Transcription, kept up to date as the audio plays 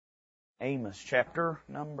Amos chapter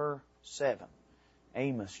number 7.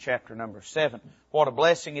 Amos chapter number 7. What a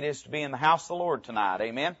blessing it is to be in the house of the Lord tonight.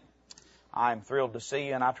 Amen. I'm thrilled to see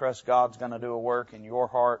you, and I trust God's going to do a work in your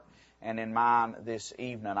heart and in mine this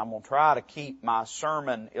evening. I'm going to try to keep my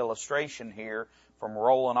sermon illustration here from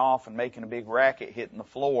rolling off and making a big racket hitting the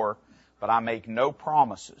floor, but I make no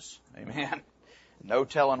promises. Amen. No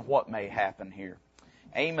telling what may happen here.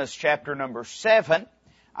 Amos chapter number 7.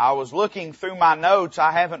 I was looking through my notes.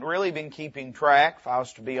 I haven't really been keeping track, if I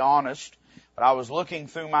was to be honest, but I was looking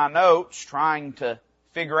through my notes trying to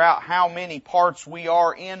figure out how many parts we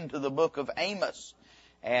are into the book of Amos.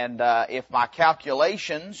 And if my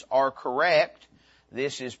calculations are correct,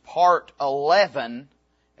 this is part 11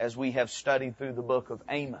 as we have studied through the book of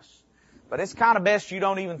Amos. But it's kind of best you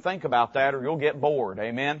don't even think about that or you'll get bored.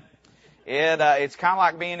 Amen. It's kind of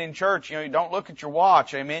like being in church. You don't look at your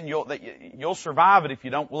watch. Amen. You'll survive it if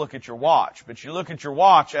you don't look at your watch. But you look at your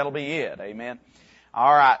watch, that'll be it. Amen.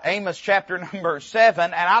 All right. Amos chapter number 7.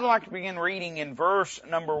 And I'd like to begin reading in verse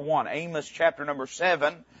number 1. Amos chapter number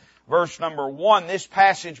 7, verse number 1. This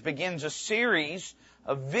passage begins a series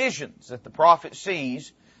of visions that the prophet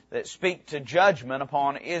sees that speak to judgment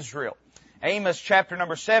upon Israel. Amos chapter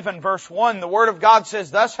number 7, verse 1. The word of God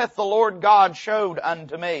says, "Thus hath the Lord God showed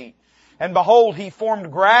unto me. And behold, he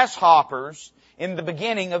formed grasshoppers in the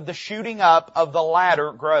beginning of the shooting up of the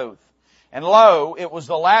latter growth. And lo, it was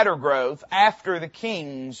the latter growth after the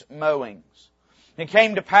king's mowings. And it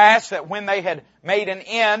came to pass that when they had made an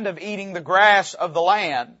end of eating the grass of the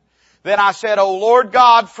land, then I said, O Lord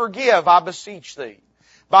God, forgive, I beseech thee.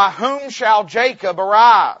 By whom shall Jacob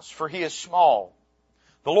arise? For he is small.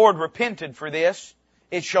 The Lord repented for this.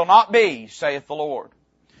 It shall not be, saith the Lord.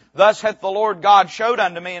 Thus hath the Lord God showed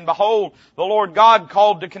unto me, and behold, the Lord God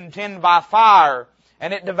called to contend by fire,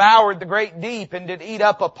 and it devoured the great deep, and did eat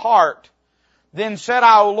up a part. Then said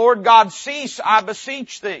I, O Lord God, cease, I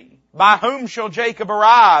beseech thee. By whom shall Jacob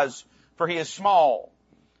arise? For he is small.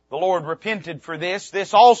 The Lord repented for this.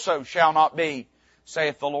 This also shall not be,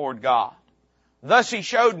 saith the Lord God. Thus he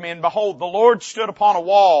showed me, and behold, the Lord stood upon a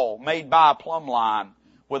wall made by a plumb line,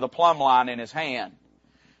 with a plumb line in his hand.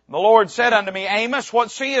 The Lord said unto me, Amos,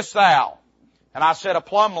 what seest thou? And I said, a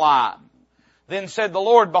plumb line. Then said the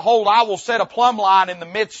Lord, behold, I will set a plumb line in the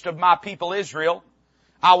midst of my people Israel.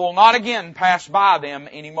 I will not again pass by them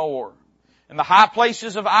any more. And the high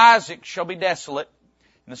places of Isaac shall be desolate,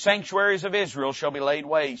 and the sanctuaries of Israel shall be laid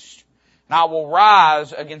waste. And I will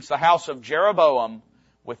rise against the house of Jeroboam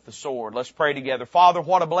with the sword. Let's pray together. Father,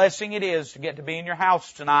 what a blessing it is to get to be in your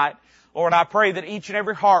house tonight. Lord, I pray that each and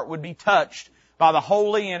every heart would be touched by the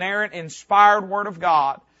holy, inerrant, inspired Word of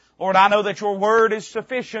God. Lord, I know that your Word is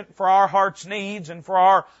sufficient for our heart's needs and for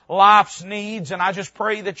our life's needs, and I just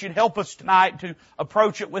pray that you'd help us tonight to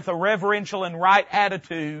approach it with a reverential and right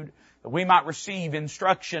attitude, that we might receive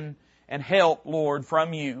instruction and help, Lord,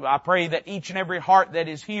 from you. I pray that each and every heart that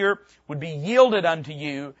is here would be yielded unto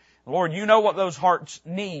you. Lord, you know what those hearts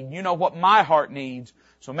need. You know what my heart needs.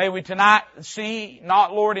 So may we tonight see,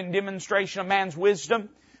 not, Lord, in demonstration of man's wisdom,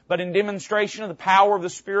 but in demonstration of the power of the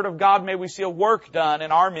Spirit of God, may we see a work done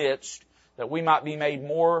in our midst that we might be made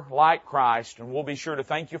more like Christ. And we'll be sure to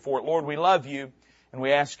thank you for it. Lord, we love you, and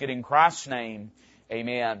we ask it in Christ's name.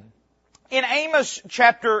 Amen. In Amos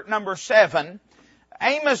chapter number 7,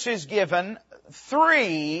 Amos is given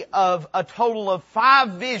 3 of a total of 5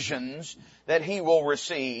 visions that he will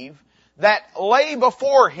receive that lay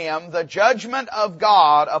before him the judgment of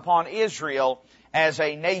God upon Israel as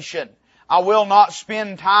a nation. I will not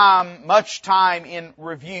spend much time in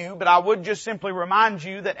review, but I would just simply remind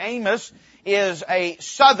you that Amos is a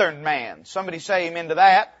southern man. Somebody say amen to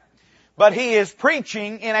that. But he is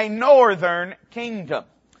preaching in a northern kingdom.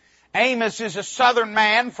 Amos is a southern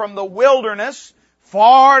man from the wilderness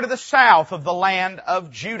far to the south of the land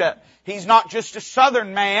of Judah. He's not just a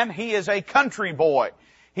southern man, he is a country boy.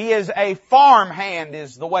 He is a farmhand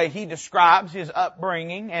is the way he describes his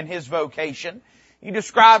upbringing and his vocation. He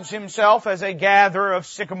describes himself as a gatherer of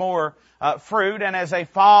sycamore fruit and as a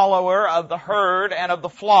follower of the herd and of the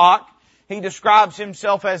flock. He describes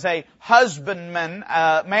himself as a husbandman,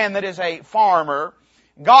 man that is a farmer.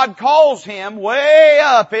 God calls him way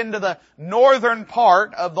up into the northern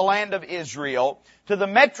part of the land of Israel, to the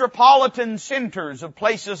metropolitan centers of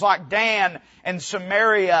places like Dan and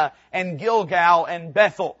Samaria and Gilgal and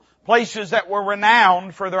Bethel, places that were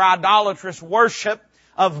renowned for their idolatrous worship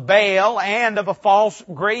of Baal and of a false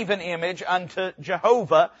graven image unto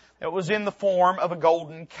Jehovah that was in the form of a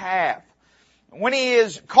golden calf. When he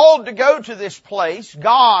is called to go to this place,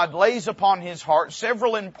 God lays upon his heart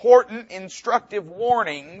several important instructive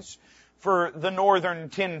warnings for the northern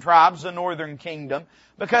 10 tribes, the northern kingdom,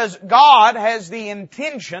 because God has the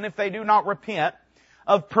intention, if they do not repent,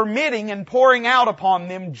 of permitting and pouring out upon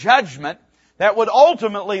them judgment that would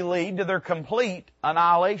ultimately lead to their complete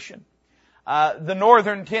annihilation. The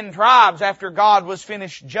northern 10 tribes, after God was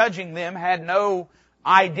finished judging them, had no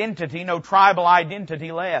identity, no tribal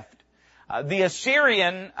identity left. The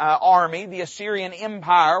Assyrian army, the Assyrian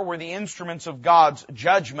empire, were the instruments of God's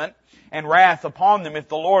judgment and wrath upon them. If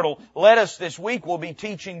the Lord will let us this week, we'll be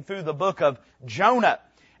teaching through the book of Jonah.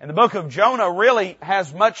 And the book of Jonah really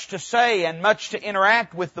has much to say and much to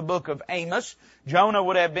interact with the book of Amos. Jonah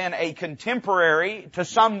would have been a contemporary, to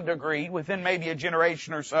some degree, within maybe a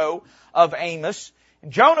generation or so, of Amos.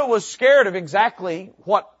 Jonah was scared of exactly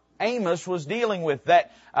what Amos was dealing with,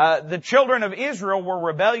 that the children of Israel were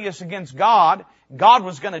rebellious against God. God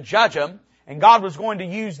was going to judge them, and God was going to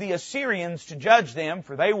use the Assyrians to judge them,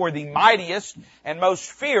 for they were the mightiest and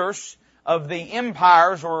most fierce of the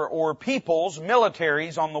empires or peoples,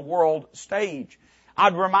 militaries on the world stage.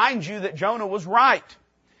 I'd remind you that Jonah was right.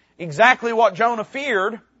 Exactly what Jonah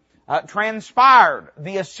feared transpired.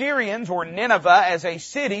 The Assyrians, or Nineveh as a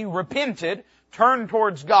city, repented, turned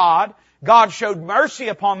towards God. God showed mercy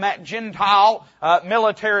upon that Gentile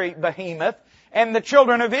military behemoth, and the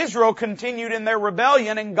children of Israel continued in their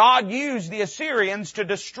rebellion, and God used the Assyrians to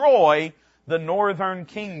destroy the northern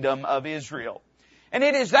kingdom of Israel. And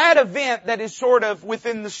it is that event that is sort of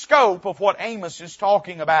within the scope of what Amos is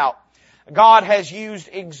talking about. God has used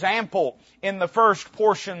example in the first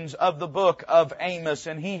portions of the book of Amos,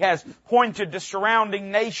 and He has pointed to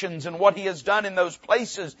surrounding nations and what He has done in those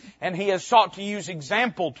places, and He has sought to use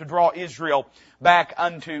example to draw Israel back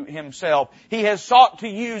unto Himself. He has sought to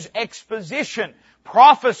use exposition,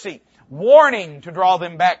 prophecy, warning to draw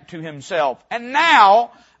them back to Himself. And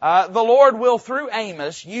now, the Lord will, through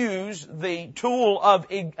Amos, use the tool of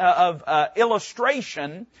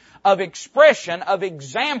illustration, of expression, of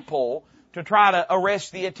example, to try to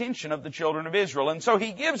arrest the attention of the children of Israel. And so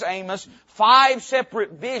He gives Amos 5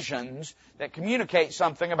 separate visions that communicate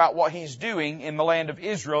something about what He's doing in the land of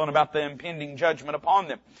Israel and about the impending judgment upon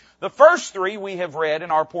them. The first 3 we have read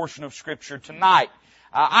in our portion of Scripture tonight.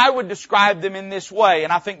 I would describe them in this way,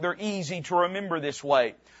 and I think they're easy to remember this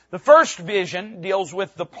way. The first vision deals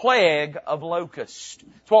with the plague of locusts.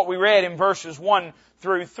 It's what we read in verses 1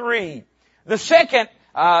 through 3. The second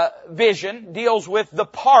vision deals with the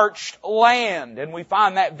parched land, and we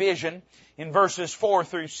find that vision in verses 4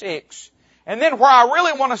 through 6. And then where I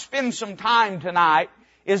really want to spend some time tonight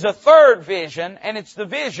is a third vision, and it's the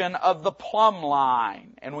vision of the Plumb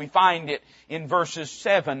Line, and we find it in verses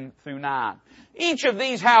 7 through 9. Each of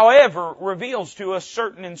these, however, reveals to us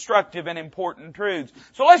certain instructive and important truths.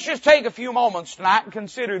 So let's just take a few moments tonight and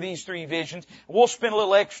consider these 3 visions. We'll spend a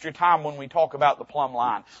little extra time when we talk about the Plumb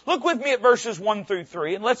Line. Look with me at verses 1 through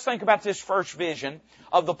 3, and let's think about this first vision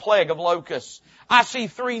of the plague of locusts. I see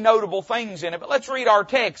 3 notable things in it, but let's read our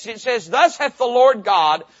text. It says, "Thus hath the Lord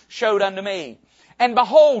God showed unto me. And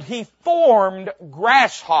behold, He formed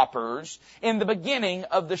grasshoppers in the beginning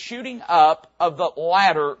of the shooting up of the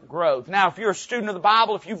latter growth." Now, if you're a student of the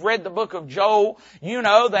Bible, if you've read the book of Joel, you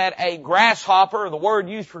know that a grasshopper, the word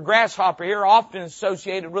used for grasshopper here, often is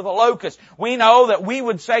associated with a locust. We know that we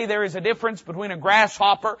would say there is a difference between a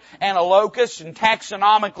grasshopper and a locust, and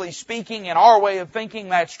taxonomically speaking, in our way of thinking,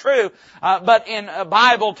 that's true. But in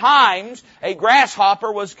Bible times, a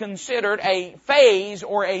grasshopper was considered a phase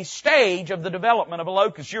or a stage of the development of a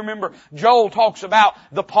locust. You remember Joel talks about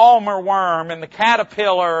the palmer worm and the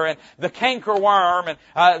caterpillar and the cankerworm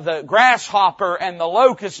and the grasshopper and the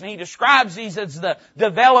locust, and he describes these as the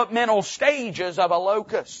developmental stages of a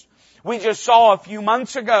locust. We just saw a few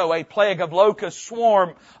months ago a plague of locusts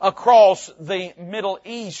swarm across the Middle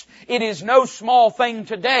East. It is no small thing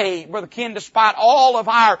today, Brother Ken, despite all of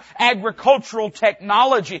our agricultural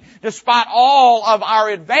technology, despite all of our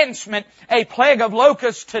advancement, a plague of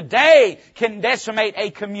locusts today can decimate a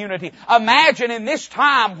community. Imagine in this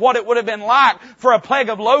time what it would have been like for a plague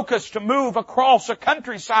of locusts to move across a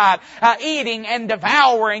countryside, eating and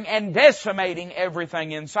devouring and decimating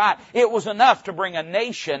everything in sight. It was enough to bring a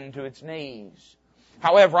nation to its knees.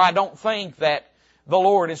 However, I don't think that the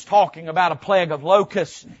Lord is talking about a plague of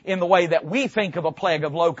locusts in the way that we think of a plague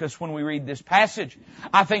of locusts when we read this passage.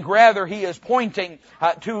 I think rather He is pointing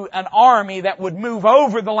to an army that would move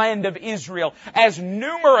over the land of Israel, as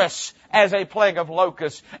numerous as a plague of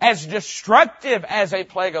locusts, as destructive as a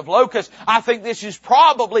plague of locusts. I think this is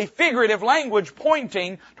probably figurative language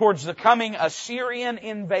pointing towards the coming Assyrian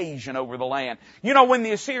invasion over the land. You know, when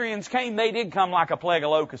the Assyrians came, they did come like a plague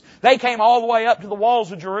of locusts. They came all the way up to the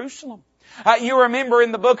walls of Jerusalem. You remember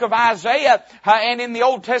in the book of Isaiah and in the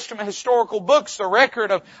Old Testament historical books the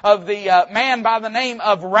record of the man by the name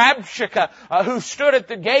of Rabshakeh who stood at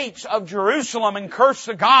the gates of Jerusalem and cursed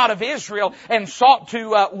the God of Israel and sought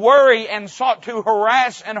to worry and sought to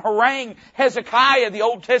harass and harangue Hezekiah, the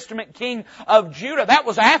Old Testament king of Judah. That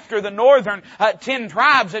was after the northern 10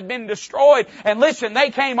 tribes had been destroyed. And listen, they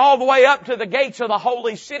came all the way up to the gates of the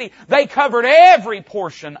holy city. They covered every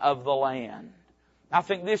portion of the land. I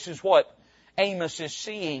think this is what Amos is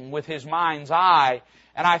seeing with his mind's eye,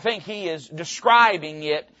 and I think he is describing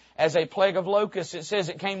it as a plague of locusts. It says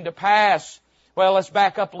it came to pass. Well, let's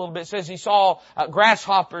back up a little bit. It says he saw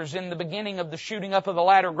grasshoppers in the beginning of the shooting up of the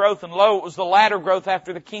latter growth, and lo, it was the latter growth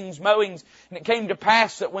after the king's mowings. And it came to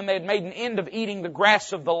pass that when they had made an end of eating the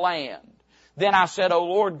grass of the land, then I said, O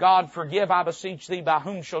Lord God, forgive, I beseech thee, by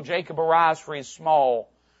whom shall Jacob arise, for he is small.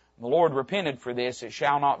 The Lord repented for this, it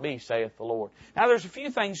shall not be, saith the Lord. Now there's a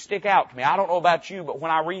few things stick out to me. I don't know about you, but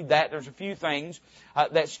when I read that, there's a few things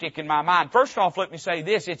that stick in my mind. First off, let me say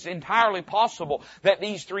this. It's entirely possible that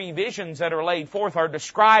these three visions that are laid forth are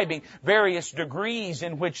describing various degrees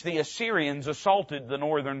in which the Assyrians assaulted the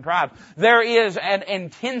northern tribes. There is an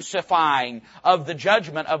intensifying of the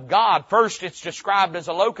judgment of God. First, it's described as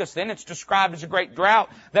a locust. Then it's described as a great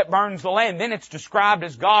drought that burns the land. Then it's described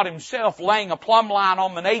as God Himself laying a plumb line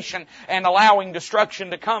on the nation and allowing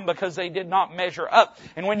destruction to come because they did not measure up.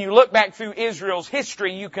 And when you look back through Israel's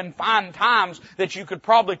history, you can find times that you could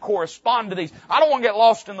probably correspond to these. I don't want to get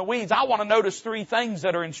lost in the weeds. I want to notice three things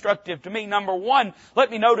that are instructive to me. Number one,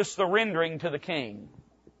 let me notice the rendering to the king.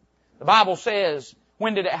 The Bible says,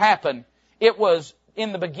 when did it happen? It was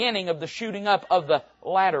in the beginning of the shooting up of the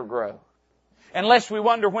latter growth. Unless we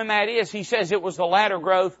wonder when that is, he says it was the latter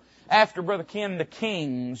growth after, Brother Ken, the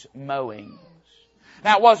king's mowings.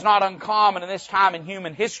 Now, it was not uncommon in this time in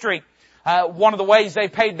human history. One of the ways they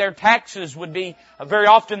paid their taxes would be very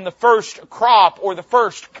often the first crop or the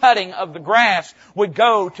first cutting of the grass would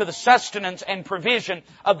go to the sustenance and provision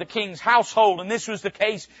of the king's household. And this was the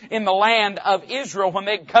case in the land of Israel when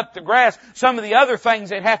they'd cut the grass. Some of the other things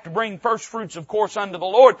they'd have to bring first fruits, of course, unto the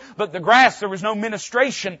Lord. But the grass, there was no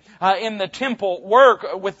ministration in the temple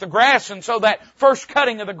work with the grass. And so that first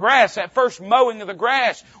cutting of the grass, that first mowing of the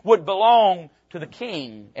grass would belong to the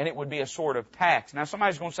king, and it would be a sort of tax. Now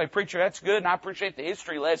somebody's going to say, preacher, that's good, and I appreciate the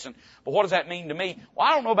history lesson, but what does that mean to me? Well,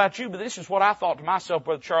 I don't know about you, but this is what I thought to myself,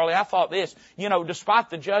 Brother Charlie. I thought this, despite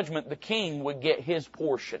the judgment, the king would get his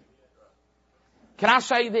portion. Can I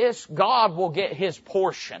say this? God will get His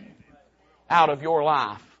portion out of your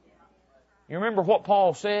life. You remember what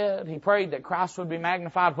Paul said? He prayed that Christ would be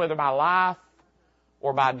magnified whether by life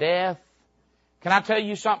or by death. Can I tell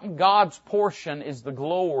you something? God's portion is the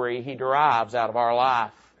glory He derives out of our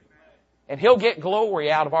life. And He'll get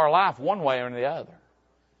glory out of our life one way or the other.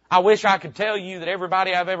 I wish I could tell you that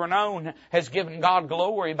everybody I've ever known has given God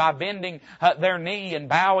glory by bending their knee and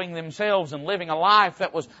bowing themselves and living a life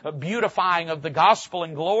that was beautifying of the gospel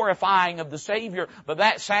and glorifying of the Savior. But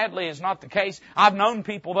that sadly is not the case. I've known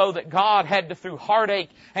people, though, that God had to, through heartache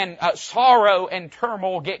and sorrow and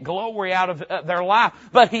turmoil, get glory out of their life.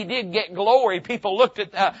 But He did get glory. People looked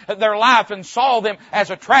at their life and saw them as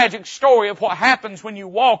a tragic story of what happens when you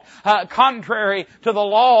walk contrary to the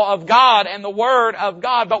law of God and the Word of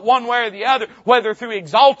God. But one way or the other, whether through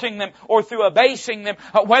exalting them or through abasing them,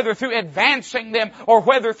 whether through advancing them or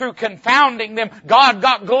whether through confounding them, God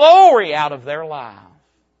got glory out of their life.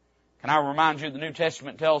 Can I remind you, the New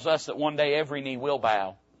Testament tells us that one day every knee will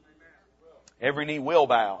bow. Every knee will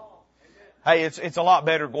bow. Hey, it's a lot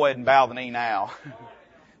better to go ahead and bow the knee now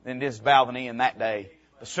than it is to bow the knee in that day.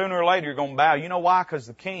 But sooner or later you're going to bow. You know why? Because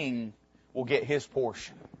the king will get his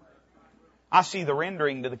portion. I see the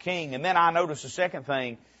rendering to the king, and then I notice the second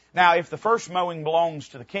thing. Now, if the first mowing belongs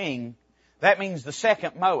to the king, that means the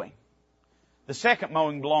second mowing. The second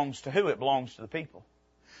mowing belongs to who? It belongs to the people.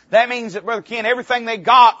 That means that, Brother Ken, everything they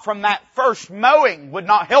got from that first mowing would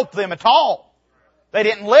not help them at all. They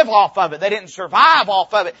didn't live off of it. They didn't survive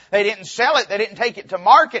off of it. They didn't sell it. They didn't take it to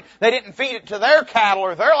market. They didn't feed it to their cattle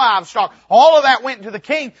or their livestock. All of that went to the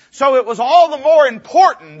king. So it was all the more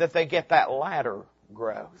important that they get that latter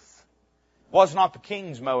growth. It was not the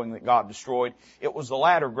king's mowing that God destroyed. It was the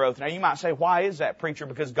latter growth. Now you might say, why is that, preacher?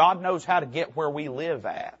 Because God knows how to get where we live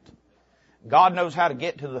at. God knows how to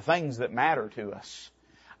get to the things that matter to us.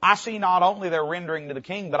 I see not only their rendering to the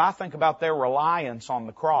king, but I think about their reliance on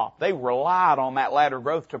the crop. They relied on that latter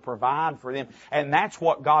growth to provide for them. And that's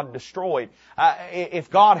what God destroyed. If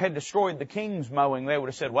God had destroyed the king's mowing, they would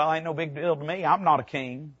have said, well, ain't no big deal to me. I'm not a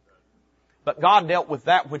king. But God dealt with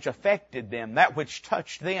that which affected them, that which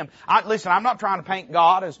touched them. Listen, I'm not trying to paint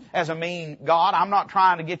God as a mean God. I'm not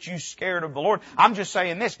trying to get you scared of the Lord. I'm just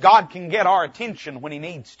saying this, God can get our attention when He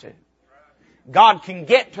needs to. God can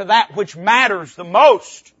get to that which matters the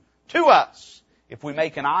most to us if we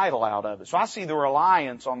make an idol out of it. So I see the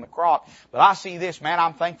reliance on the cross, but I see this, man,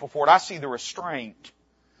 I'm thankful for it. I see the restraint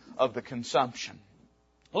of the consumption.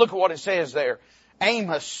 Look at what it says there.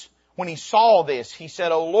 Amos, when he saw this, he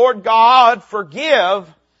said, O Lord God,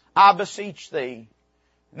 forgive, I beseech Thee.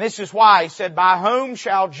 And this is why he said, by whom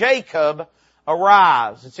shall Jacob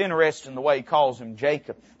arise? It's interesting the way he calls him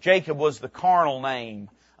Jacob. Jacob was the carnal name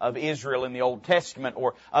of Israel in the Old Testament,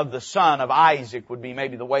 or of the son of Isaac would be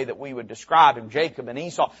maybe the way that we would describe him, Jacob and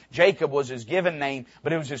Esau. Jacob was his given name,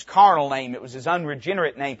 but it was his carnal name. It was his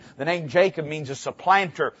unregenerate name. The name Jacob means a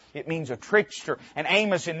supplanter. It means a trickster. And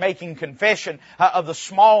Amos, in making confession of the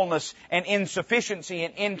smallness and insufficiency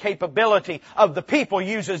and incapability of the people,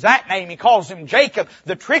 uses that name. He calls him Jacob,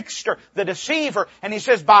 the trickster, the deceiver. And he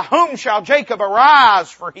says, by whom shall Jacob arise?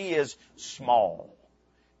 For he is small.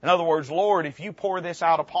 In other words, Lord, if you pour this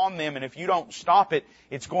out upon them and if you don't stop it,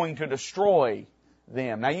 it's going to destroy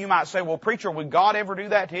them. Now you might say, well, preacher, would God ever do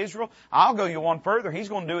that to Israel? I'll go you one further. He's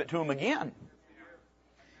going to do it to them again.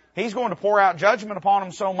 He's going to pour out judgment upon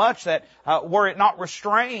them so much that were it not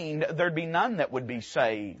restrained, there'd be none that would be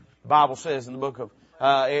saved. The Bible says in the book of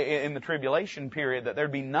in the tribulation period that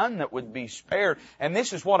there'd be none that would be spared. And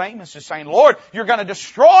this is what Amos is saying. Lord, you're going to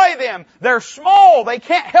destroy them. They're small. They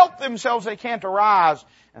can't help themselves. They can't arise.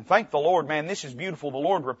 And thank the Lord, man, this is beautiful. The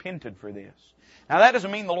Lord repented for this. Now that doesn't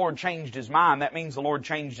mean the Lord changed His mind. That means the Lord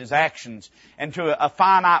changed His actions. And to a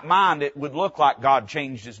finite mind, it would look like God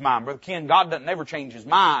changed His mind. Brother Ken, God doesn't ever change His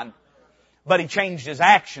mind, but He changed His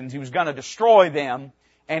actions. He was going to destroy them.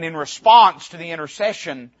 And in response to the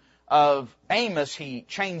intercession of Amos, he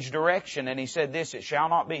changed direction and he said this, it shall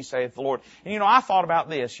not be, saith the Lord. And I thought about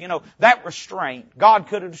this, that restraint, God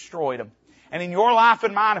could have destroyed them. And in your life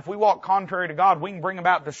and mine, if we walk contrary to God, we can bring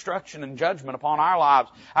about destruction and judgment upon our lives.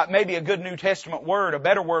 Maybe a good New Testament word, a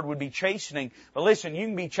better word would be chastening. But listen, you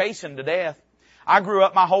can be chastened to death. I grew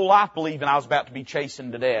up my whole life believing I was about to be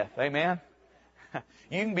chastened to death. Amen?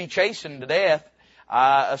 You can be chastened to death,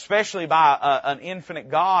 especially by an infinite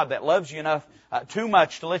God that loves you enough too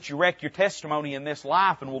much to let you wreck your testimony in this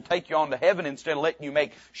life and will take you on to heaven instead of letting you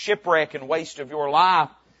make shipwreck and waste of your life.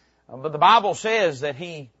 But the Bible says that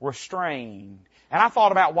He restrained. And I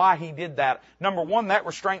thought about why He did that. Number one, that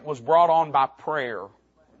restraint was brought on by prayer.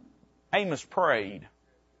 Amos prayed.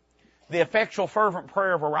 The effectual fervent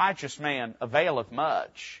prayer of a righteous man availeth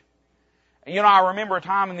much. I remember a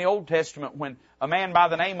time in the Old Testament when a man by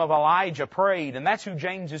the name of Elijah prayed, and that's who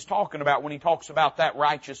James is talking about when he talks about that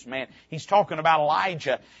righteous man. He's talking about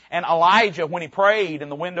Elijah. And Elijah, when he prayed, and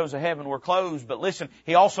the windows of heaven were closed, but listen,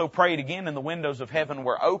 he also prayed again and the windows of heaven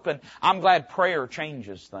were open. I'm glad prayer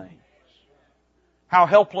changes things. How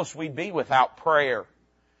helpless we'd be without prayer.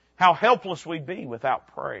 How helpless we'd be without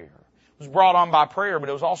prayer. It was brought on by prayer, but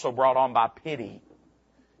it was also brought on by pity.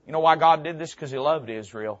 You know why God did this? Because He loved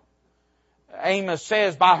Israel. Amos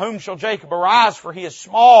says, by whom shall Jacob arise? For he is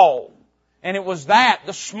small. And it was that,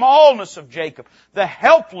 the smallness of Jacob, the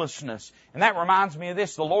helplessness. And that reminds me of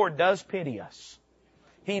this, the Lord does pity us.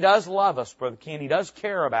 He does love us, Brother Ken. He does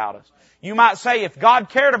care about us. You might say, if God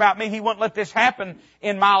cared about me, He wouldn't let this happen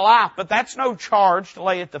in my life. But that's no charge to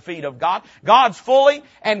lay at the feet of God. God's fully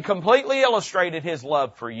and completely illustrated His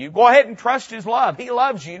love for you. Go ahead and trust His love. He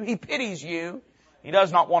loves you. He pities you. He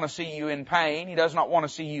does not want to see you in pain. He does not want to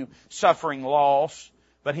see you suffering loss.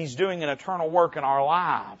 But He's doing an eternal work in our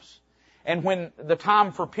lives. And when the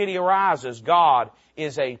time for pity arises, God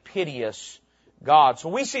is a piteous God. So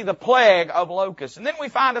we see the plague of locusts. And then we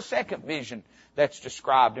find a second vision that's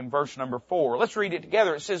described in verse number 4. Let's read it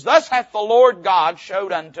together. It says, Thus hath the Lord God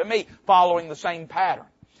showed unto me, following the same pattern.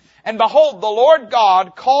 And behold, the Lord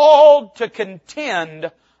God called to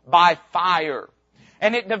contend by fire.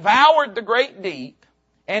 And it devoured the great deep,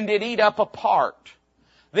 and did eat up a part.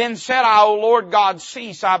 Then said I, O Lord God,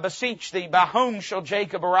 cease, I beseech Thee, by whom shall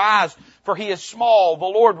Jacob arise? For he is small. The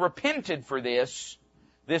Lord repented for this.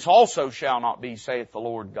 This also shall not be, saith the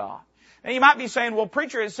Lord God. Now you might be saying, well,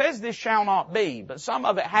 preacher, it says this shall not be, but some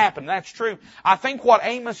of it happened. That's true. I think what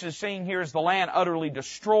Amos is seeing here is the land utterly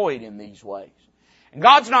destroyed in these ways. And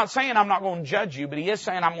God's not saying I'm not going to judge you, but He is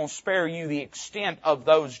saying I'm going to spare you the extent of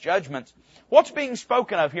those judgments. What's being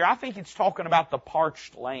spoken of here? I think it's talking about the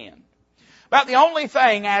parched land. About the only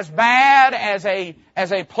thing as bad as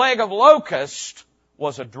a plague of locusts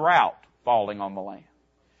was a drought falling on the land.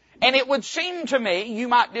 And it would seem to me, you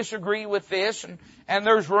might disagree with this, and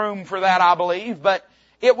there's room for that, I believe, but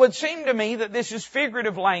it would seem to me that this is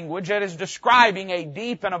figurative language that is describing a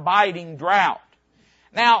deep and abiding drought.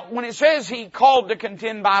 Now, when it says He called to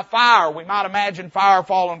contend by fire, we might imagine fire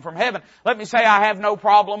falling from heaven. Let me say I have no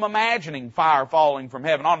problem imagining fire falling from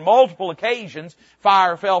heaven. On multiple occasions,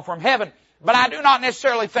 fire fell from heaven. But I do not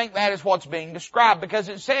necessarily think that is what's being described, because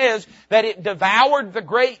it says that it devoured the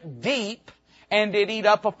great deep and did eat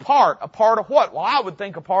up a part. A part of what? Well, I would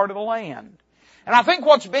think a part of the land. And I think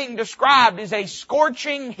what's being described is a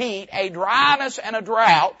scorching heat, a dryness and a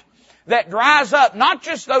drought that dries up not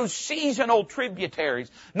just those seasonal tributaries,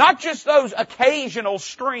 not just those occasional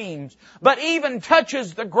streams, but even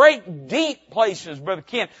touches the great deep places, Brother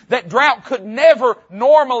Ken, that drought could never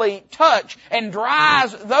normally touch, and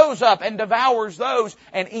dries those up and devours those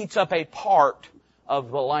and eats up a part of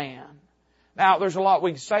the land. Now, there's a lot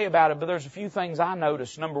we can say about it, but there's a few things I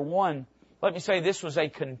noticed. Number one, let me say this was a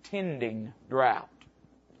contending drought.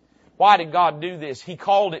 Why did God do this? He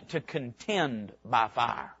called it to contend by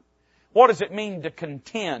fire. What does it mean to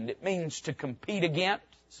contend? It means to compete against.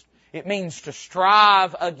 It means to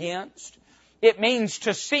strive against. It means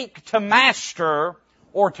to seek to master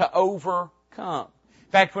or to overcome.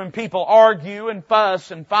 In fact, when people argue and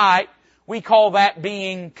fuss and fight, we call that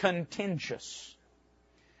being contentious.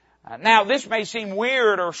 Now, this may seem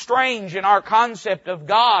weird or strange in our concept of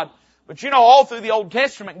God, but you know, all through the Old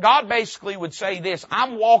Testament, God basically would say this: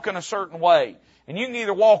 I'm walking a certain way, and you can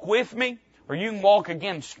either walk with me or you can walk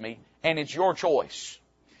against me, and it's your choice.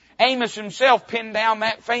 Amos himself penned down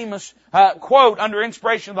that famous quote under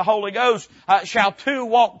inspiration of the Holy Ghost, shall two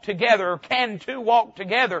walk together, or can two walk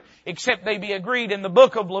together, except they be agreed. In the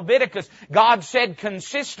book of Leviticus, God said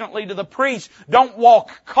consistently to the priests, don't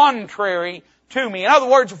walk contrary to me. In other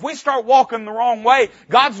words, if we start walking the wrong way,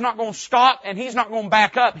 God's not going to stop and He's not going to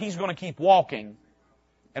back up. He's going to keep walking.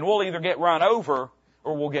 And we'll either get run over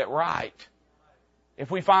or we'll get right if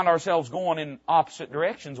we find ourselves going in opposite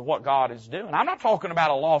directions of what God is doing. I'm not talking about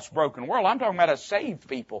a lost, broken world. I'm talking about a saved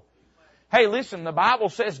people. Hey, listen, the Bible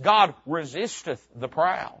says God resisteth the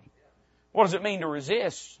proud. What does it mean to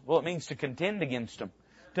resist? Well, it means to contend against them,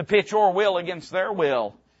 to pitch your will against their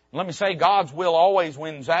will. And let me say, God's will always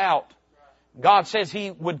wins out. God says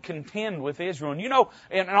He would contend with Israel. And you know,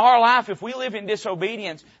 in our life, if we live in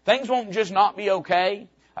disobedience, things won't just not be okay.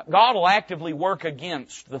 God will actively work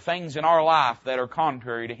against the things in our life that are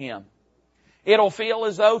contrary to Him. It'll feel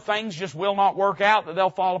as though things just will not work out, that they'll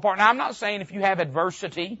fall apart. Now, I'm not saying if you have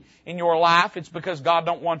adversity in your life, it's because God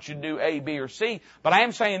don't want you to do A, B, or C. But I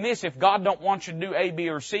am saying this: if God don't want you to do A, B,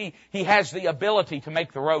 or C, He has the ability to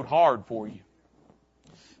make the road hard for you.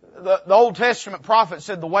 The Old Testament prophet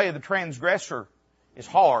said the way of the transgressor is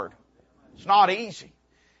hard. It's not easy.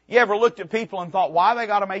 You ever looked at people and thought, why they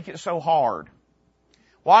got to make it so hard?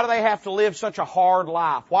 Why do they have to live such a hard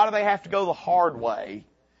life? Why do they have to go the hard way?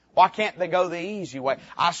 Why can't they go the easy way?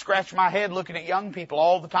 I scratch my head looking at young people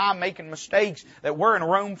all the time making mistakes, that we're in a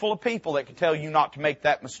room full of people that can tell you not to make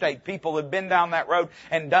that mistake. People that have been down that road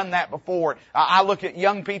and done that before. I look at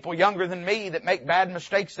young people younger than me that make bad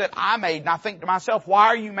mistakes that I made, and I think to myself, why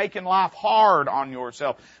are you making life hard on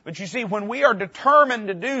yourself? But you see, when we are determined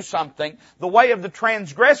to do something, the way of the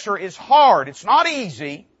transgressor is hard. It's not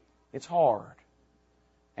easy, it's hard.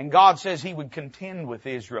 And God says He would contend with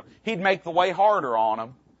Israel. He'd make the way harder on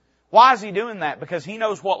them. Why is He doing that? Because He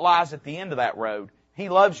knows what lies at the end of that road. He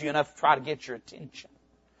loves you enough to try to get your attention.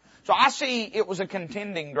 So I see it was a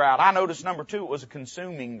contending drought. I noticed number two, it was a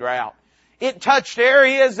consuming drought. It touched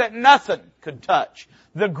areas that nothing could touch.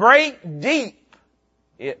 The great deep,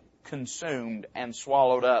 it consumed and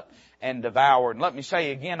swallowed up and devoured. And let me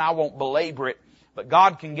say again, I won't belabor it, but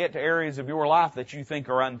God can get to areas of your life that you think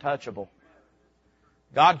are untouchable.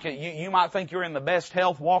 God can, you might think you're in the best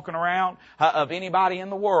health walking around of anybody in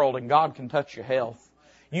the world, and God can touch your health.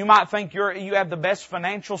 You might think you have the best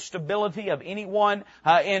financial stability of anyone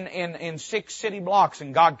in 6 city blocks,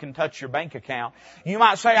 and God can touch your bank account. You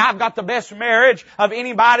might say, I've got the best marriage of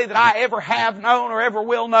anybody that I ever have known or ever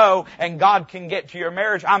will know, and God can get to your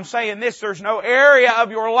marriage. I'm saying this: there's no area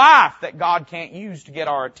of your life that God can't use to get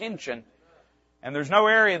our attention, and there's no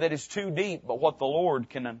area that is too deep but what the Lord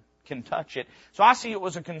can touch it. So I see it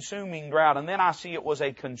was a consuming drought, and then I see it was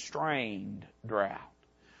a constrained drought.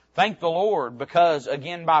 Thank the Lord, because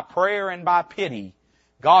again, by prayer and by pity,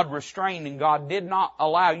 God restrained and God did not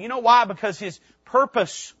allow. You know why? Because His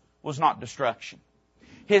purpose was not destruction.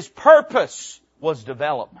 His purpose was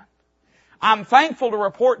development. I'm thankful to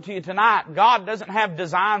report to you tonight, God doesn't have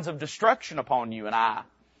designs of destruction upon you and I.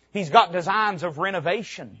 He's got designs of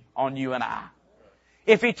renovation on you and I.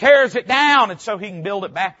 If He tears it down, it's so He can build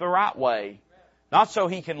it back the right way, not so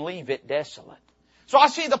He can leave it desolate. So I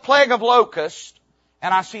see the plague of locusts,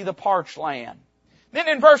 and I see the parched land. Then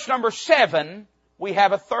in verse number 7, we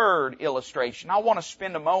have a third illustration. I want to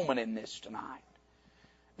spend a moment in this tonight.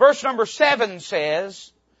 Verse number 7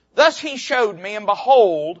 says, "Thus he showed me, and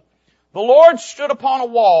behold, the Lord stood upon a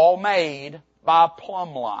wall made by a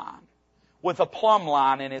plumb line, with a plumb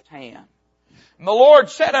line in his hand. And the Lord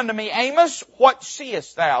said unto me, Amos, what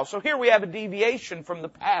seest thou?" So here we have a deviation from the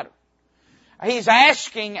pattern. He's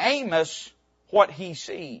asking Amos what he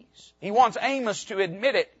sees. He wants Amos to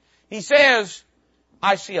admit it. He says,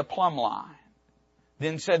 "I see a plumb line."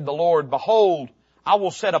 Then said the Lord, "Behold, I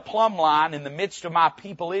will set a plumb line in the midst of my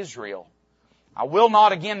people Israel. I will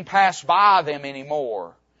not again pass by them any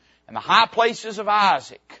more. And the high places of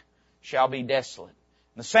Isaac shall be desolate.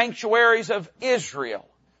 And the sanctuaries of Israel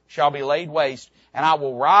shall be laid waste. And I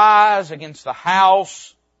will rise against the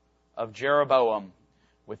house of Jeroboam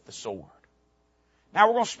with the sword." Now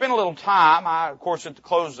we're going to spend a little time. Of course, at the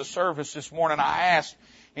close of the service this morning, I asked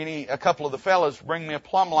a couple of the fellows to bring me a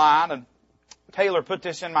plumb line, and Taylor put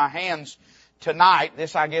this in my hands tonight.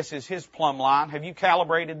 This, I guess, is his plumb line. Have you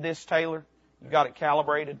calibrated this, Taylor? You got it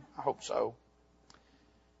calibrated? I hope so.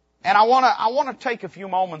 And I want to take a few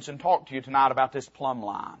moments and talk to you tonight about this plumb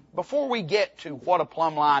line. Before we get to what a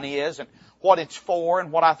plumb line is and what it's for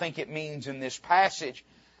and what I think it means in this passage,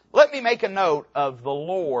 let me make a note of the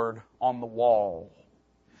Lord on the wall.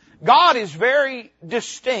 God is very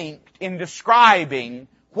distinct in describing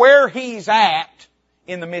where He's at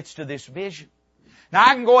in the midst of this vision. Now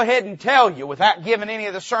I can go ahead and tell you, without giving any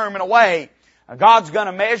of the sermon away, God's going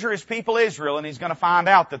to measure His people Israel, and He's going to find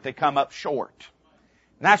out that they come up short.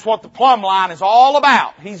 And that's what the plumb line is all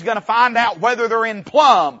about. He's going to find out whether they're in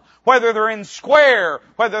plumb, whether they're in square,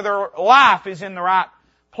 whether their life is in the right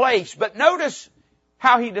place. But notice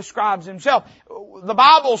how He describes Himself. The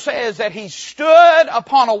Bible says that He stood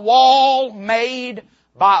upon a wall made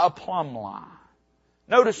by a plumb line.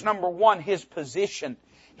 Notice, number one, His position.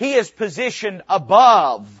 He is positioned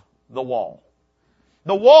above the wall.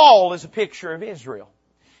 The wall is a picture of Israel.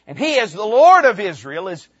 And He, as the Lord of Israel,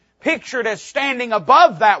 is pictured as standing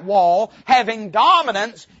above that wall, having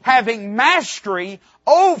dominance, having mastery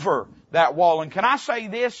over that wall. And can I say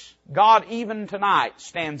this? God, even tonight,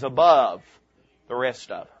 stands above the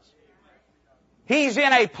rest of us. He's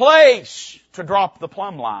in a place to drop the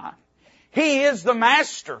plumb line. He is the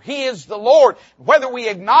Master. He is the Lord. Whether we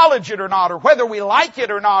acknowledge it or not, or whether we like it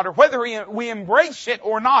or not, or whether we embrace it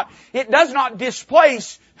or not, it does not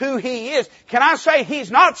displace who He is. Can I say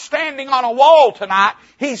He's not standing on a wall tonight.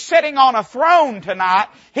 He's sitting on a throne tonight.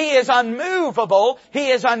 He is unmovable. He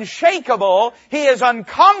is unshakable. He is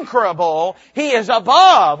unconquerable. He is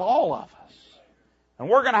above all of us. And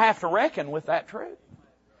we're going to have to reckon with that truth.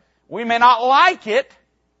 We may not like it,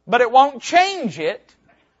 but it won't change it.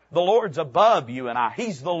 The Lord's above you and I.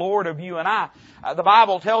 He's the Lord of you and I. The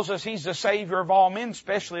Bible tells us He's the Savior of all men,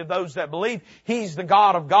 especially of those that believe. He's the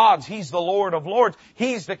God of gods. He's the Lord of lords.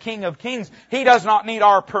 He's the King of kings. He does not need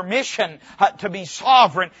our permission to be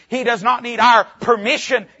sovereign. He does not need our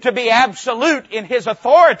permission to be absolute in His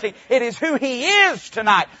authority. It is who He is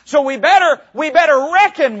tonight. So we better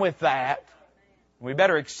reckon with that. We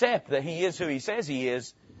better accept that He is who He says He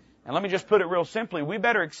is. And let me just put it real simply. We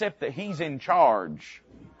better accept that He's in charge.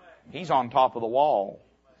 He's on top of the wall.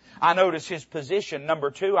 I notice His position. Number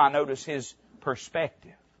two, I notice His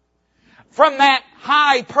perspective. From that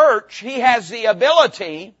high perch, He has the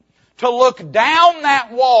ability to look down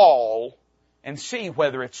that wall and see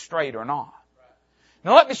whether it's straight or not.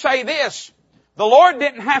 Now let me say this. The Lord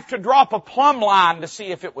didn't have to drop a plumb line to see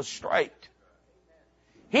if it was straight.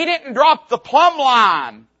 He didn't drop the plumb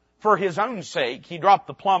line for His own sake. He dropped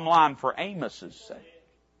the plumb line for Amos's sake.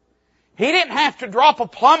 He didn't have to drop a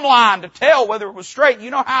plumb line to tell whether it was straight.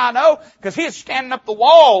 You know how I know? Because He's standing up the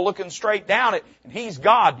wall looking straight down it. And He's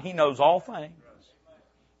God. He knows all things.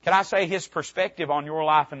 Can I say His perspective on your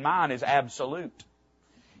life and mine is absolute?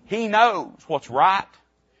 He knows what's right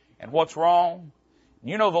and what's wrong.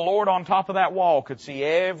 You know, the Lord on top of that wall could see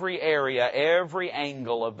every area, every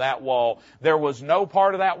angle of that wall. There was no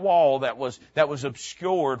part of that wall that was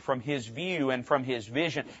obscured from His view and from His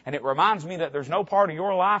vision. And it reminds me that there's no part of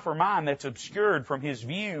your life or mine that's obscured from His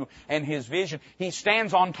view and His vision. He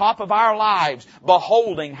stands on top of our lives,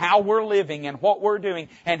 beholding how we're living and what we're doing,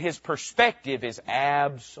 and His perspective is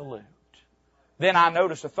absolute. Then I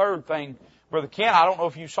notice a third thing, Brother Ken, I don't know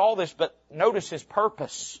if you saw this, but notice His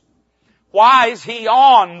purpose. Why is He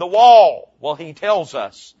on the wall? Well, He tells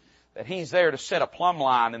us that He's there to set a plumb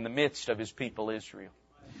line in the midst of His people Israel.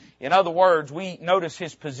 In other words, we notice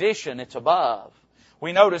His position, it's above.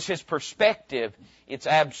 We notice His perspective, it's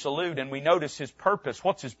absolute. And we notice His purpose.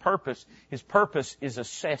 What's His purpose? His purpose is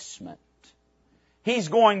assessment. He's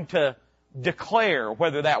going to declare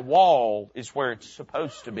whether that wall is where it's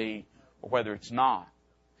supposed to be or whether it's not.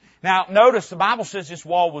 Now, notice the Bible says this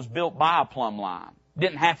wall was built by a plumb line.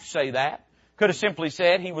 Didn't have to say that. Could have simply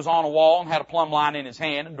said he was on a wall and had a plumb line in his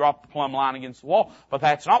hand and dropped the plumb line against the wall. But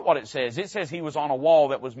that's not what it says. It says he was on a wall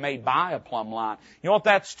that was made by a plumb line. You know what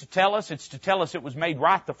that's to tell us? It's to tell us it was made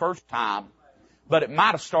right the first time, but it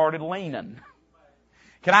might have started leaning.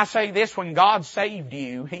 Can I say this? When God saved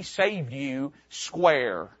you, He saved you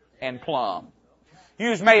square and plumb.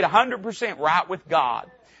 You was made 100% right with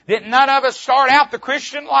God. Didn't none of us start out the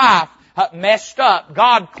Christian life messed up?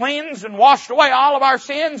 God cleansed and washed away all of our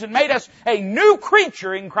sins and made us a new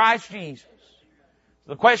creature in Christ Jesus.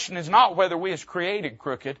 The question is not whether we was created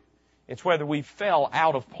crooked. It's whether we fell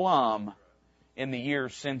out of plumb in the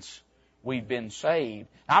years since we've been saved.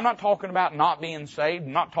 Now, I'm not talking about not being saved.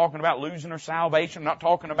 I'm not talking about losing our salvation. I'm not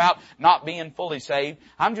talking about not being fully saved.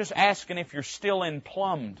 I'm just asking if you're still in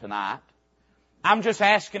plumb tonight. I'm just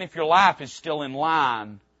asking if your life is still in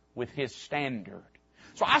line with His standard.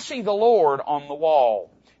 So I see the Lord on the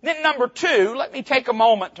wall. Then number two, let me take a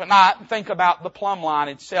moment tonight and think about the plumb line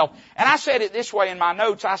itself. And I said it this way in my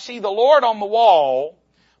notes. I see the Lord on the wall,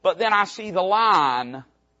 but then I see the line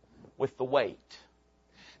with the weight.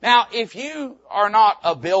 Now, if you are not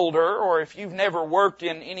a builder or if you've never worked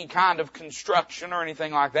in any kind of construction or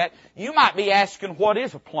anything like that, you might be asking, what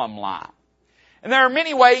is a plumb line? And there are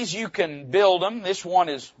many ways you can build them. This one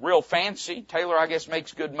is real fancy. Taylor, I guess,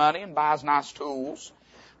 makes good money and buys nice tools.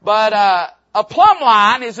 But a plumb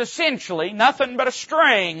line is essentially nothing but a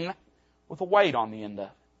string with a weight on the end of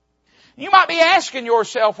it. You might be asking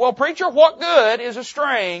yourself, well, preacher, what good is a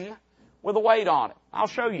string with a weight on it? I'll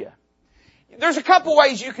show you. There's a couple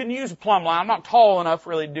ways you can use a plumb line. I'm not tall enough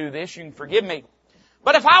really to do this. You can forgive me.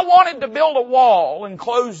 But if I wanted to build a wall and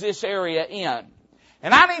close this area in,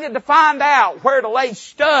 and I needed to find out where to lay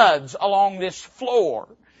studs along this floor,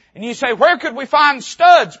 and you say, where could we find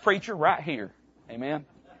studs, preacher? Right here. Amen.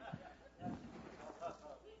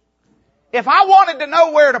 If I wanted to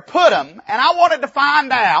know where to put them, and I wanted to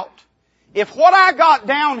find out if what I got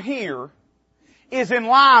down here is in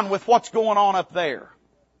line with what's going on up there.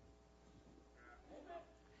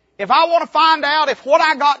 If I want to find out if what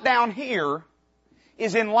I got down here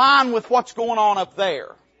is in line with what's going on up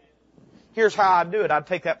there, here's how I'd do it. I'd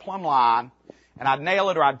take that plumb line, and I'd nail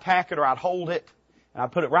it, or I'd tack it, or I'd hold it, and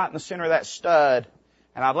I'd put it right in the center of that stud,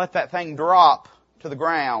 and I'd let that thing drop to the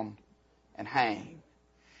ground and hang.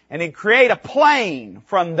 And it'd create a plane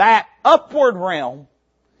from that upward realm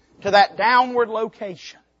to that downward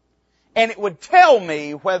location. And it would tell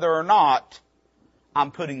me whether or not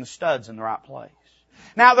I'm putting the studs in the right place.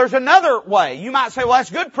 Now, there's another way. You might say, well, that's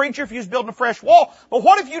good, preacher, if you was building a fresh wall. But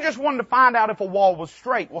what if you just wanted to find out if a wall was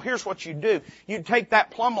straight? Well, here's what you'd do. You'd take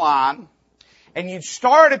that plumb line, and you'd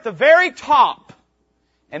start at the very top,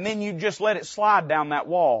 and then you'd just let it slide down that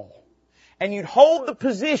wall. And you'd hold the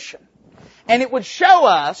position. And it would show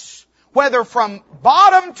us whether from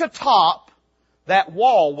bottom to top that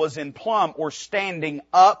wall was in plumb or standing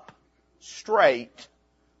up straight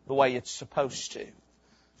the way it's supposed to.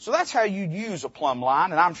 So that's how you'd use a plumb line,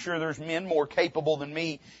 and I'm sure there's men more capable than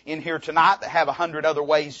me in here tonight that have 100 other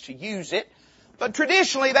ways to use it. But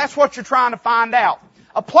traditionally, that's what you're trying to find out.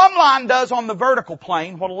 A plumb line does on the vertical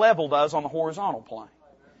plane what a level does on the horizontal plane.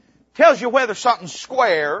 Tells you whether something's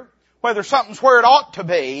square, whether something's where it ought to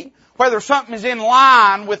be, whether something is in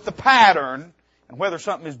line with the pattern, and whether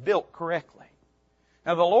something is built correctly.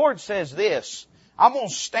 Now the Lord says this, I'm going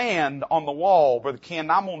to stand on the wall, Brother Ken,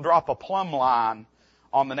 and I'm going to drop a plumb line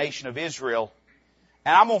on the nation of Israel,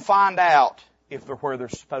 and I'm going to find out if they're where they're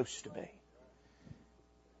supposed to be.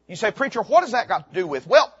 You say, preacher, what has that got to do with?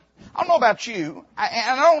 Well, I don't know about you,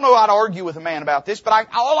 and I don't know how to argue with a man about this, but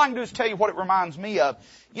all I can do is tell you what it reminds me of.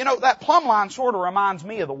 You know, that plumb line sort of reminds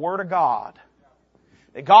me of the Word of God.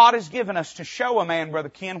 That God has given us to show a man, Brother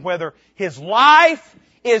Ken, whether his life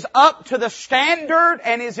is up to the standard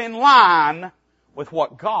and is in line with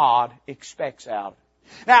what God expects out of it.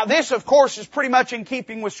 Now, this, of course, is pretty much in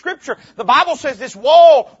keeping with Scripture. The Bible says this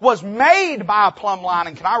wall was made by a plumb line.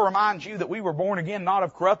 And can I remind you that we were born again not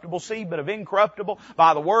of corruptible seed, but of incorruptible,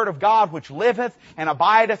 by the Word of God, which liveth and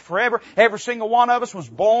abideth forever. Every single one of us was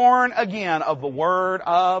born again of the Word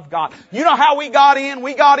of God. You know how we got in?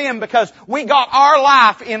 We got in because we got our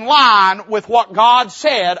life in line with what God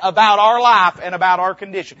said about our life and about our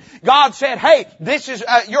condition. God said, hey, this is,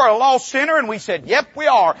 you're a lost sinner. And we said, yep, we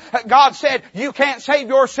are. God said, you can't save save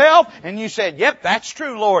yourself? And you said, yep, that's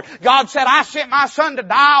true, Lord. God said, I sent my Son to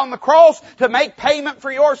die on the cross to make payment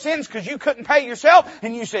for your sins because you couldn't pay yourself.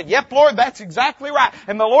 And you said, yep, Lord, that's exactly right.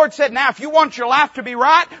 And the Lord said, now if you want your life to be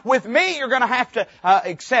right with me, you're going to have to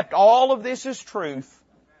accept all of this as truth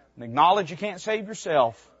and acknowledge you can't save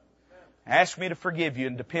yourself. Ask me to forgive you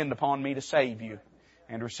and depend upon me to save you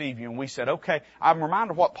and receive you. And we said, okay. I'm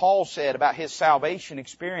reminded of what Paul said about his salvation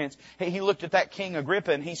experience. He looked at that King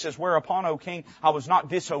Agrippa and he says, whereupon, O King, I was not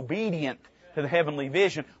disobedient to the heavenly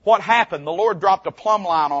vision. What happened? The Lord dropped a plumb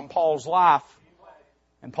line on Paul's life.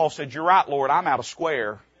 And Paul said, you're right, Lord, I'm out of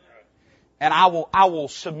square. And I will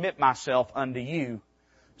submit myself unto you.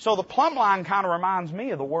 So the plumb line kind of reminds me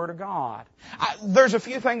of the Word of God. There's a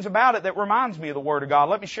few things about it that reminds me of the Word of God.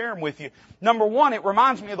 Let me share them with you. Number one, it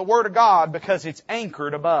reminds me of the Word of God because it's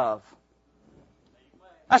anchored above.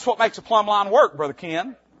 That's what makes a plumb line work, Brother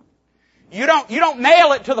Ken. You don't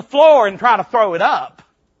nail it to the floor and try to throw it up.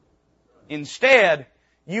 Instead,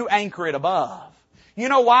 you anchor it above. You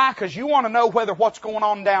know why? Because you want to know whether what's going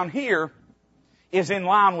on down here is in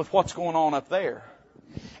line with what's going on up there.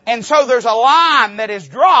 And so there's a line that is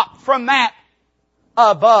dropped from that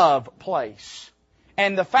above place.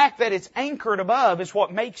 And the fact that it's anchored above is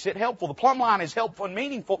what makes it helpful. The plumb line is helpful and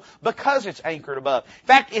meaningful because it's anchored above. In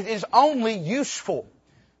fact, it is only useful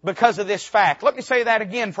because of this fact. Let me say that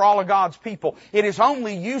again for all of God's people. It is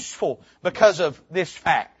only useful because of this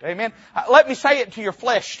fact. Amen? Let me say it to your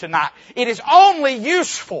flesh tonight. It is only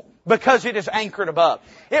useful because it is anchored above.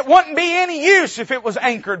 It wouldn't be any use if it was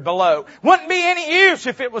anchored below. Wouldn't be any use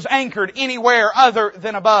if it was anchored anywhere other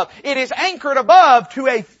than above. It is anchored above to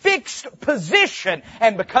a fixed position,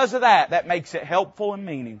 and because of that, that makes it helpful and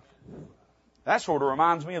meaningful. That sort of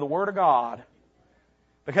reminds me of the Word of God.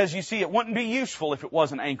 Because you see, it wouldn't be useful if it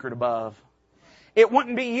wasn't anchored above. It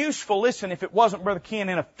wouldn't be useful, listen, if it wasn't, Brother Ken,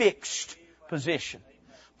 in a fixed position.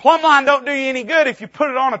 Plumb line don't do you any good if you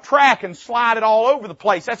put it on a track and slide it all over the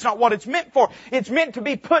place. That's not what it's meant for. It's meant to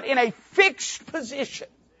be put in a fixed position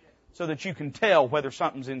so that you can tell whether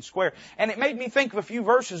something's in square. And it made me think of a few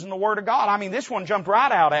verses in the Word of God. I mean, this one jumped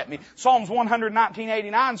right out at me. Psalms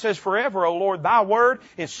 119:89 says, forever, O Lord, thy word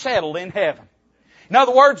is settled in heaven. In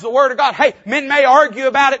other words, the Word of God, hey, men may argue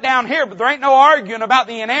about it down here, but there ain't no arguing about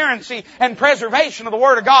the inerrancy and preservation of the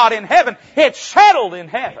Word of God in heaven. It's settled in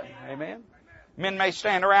heaven. Amen. Men may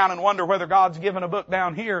stand around and wonder whether God's given a book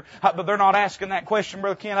down here, but they're not asking that question,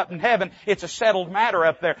 Brother Ken, up in heaven. It's a settled matter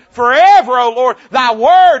up there. Forever, O Lord, thy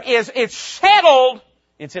word it's settled.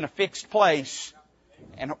 It's in a fixed place.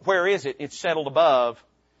 And where is it? It's settled above.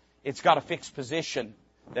 It's got a fixed position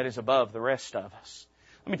that is above the rest of us.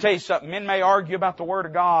 Let me tell you something. Men may argue about the Word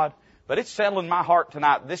of God, but it's settled in my heart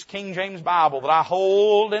tonight. This King James Bible that I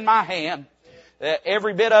hold in my hand,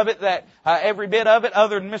 every bit of it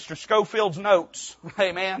other than Mr. Schofield's notes,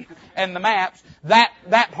 amen, and the maps,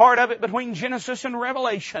 that part of it between Genesis and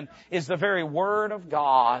Revelation is the very Word of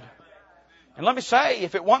God. And let me say,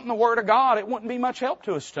 if it wasn't the Word of God, it wouldn't be much help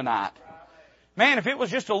to us tonight. Man, if it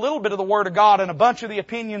was just a little bit of the Word of God and a bunch of the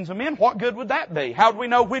opinions of men, what good would that be? How do we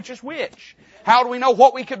know which is which? How do we know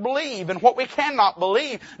what we could believe and what we cannot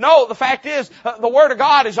believe? No, the fact is, the Word of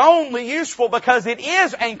God is only useful because it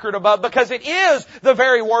is anchored above, because it is the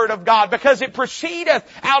very Word of God, because it proceedeth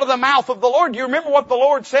out of the mouth of the Lord. Do you remember what the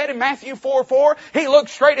Lord said in Matthew 4:4? He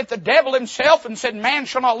looked straight at the devil himself and said, man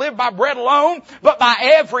shall not live by bread alone, but by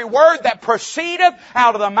every word that proceedeth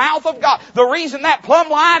out of the mouth of God. The reason that plumb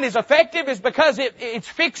line is effective is because it's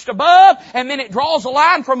fixed above, and then it draws a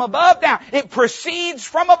line from above down. It proceeds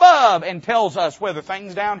from above and tells us whether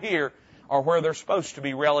things down here are where they're supposed to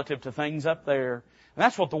be relative to things up there. And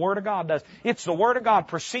that's what the Word of God does. It's the Word of God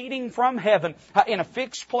proceeding from heaven in a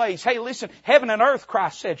fixed place. Hey, listen, heaven and earth,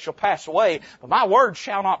 Christ said, shall pass away, but my word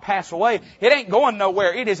shall not pass away. It ain't going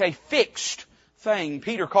nowhere. It is a fixed thing.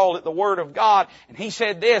 Peter called it the Word of God, and he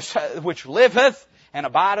said this, which liveth and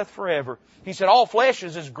abideth forever. He said, all flesh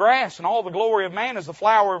is as grass, and all the glory of man is the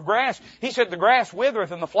flower of grass. He said, the grass withereth,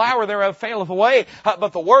 and the flower thereof faileth away,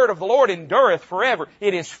 but the word of the Lord endureth forever.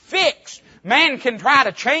 It is fixed. Man can try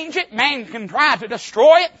to change it. Man can try to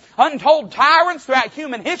destroy it. Untold tyrants throughout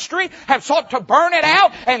human history have sought to burn it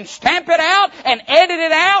out and stamp it out and edit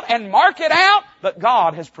it out and mark it out. But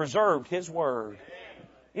God has preserved His Word.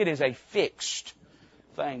 It is a fixed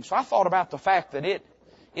thing. So I thought about the fact that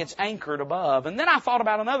it's anchored above. And then I thought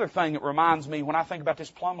about another thing that reminds me when I think about this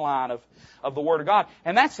plumb line of the Word of God.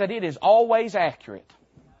 And that's that it is always accurate.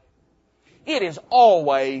 It is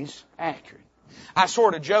always accurate. I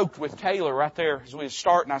sort of joked with Taylor right there as we were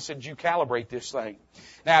starting. I said, you calibrate this thing.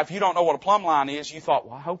 Now, if you don't know what a plumb line is, you thought,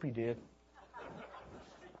 well, I hope he did.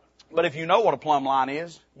 But if you know what a plumb line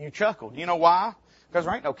is, you chuckled. You know why? Because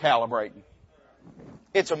there ain't no calibrating.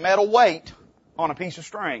 It's a metal weight on a piece of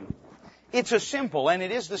string. It's as simple, and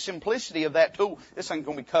it is the simplicity of that tool. This thing's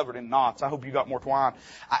going to be covered in knots. I hope you got more twine.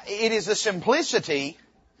 It is the simplicity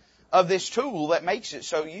of this tool that makes it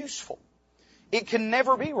so useful. It can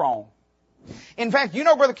never be wrong. In fact, you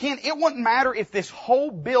know, Brother Ken, it wouldn't matter if this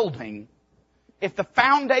whole building, if the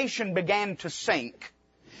foundation began to sink.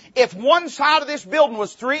 If one side of this building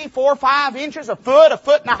was 3, 4, 5 inches, a foot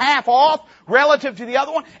and a half off relative to the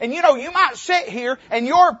other one, and you know, you might sit here and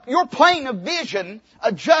your plane of vision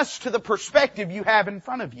adjusts to the perspective you have in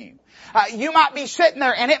front of you. You might be sitting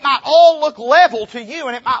there and it might all look level to you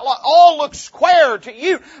and it might all look square to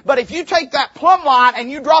you. But if you take that plumb line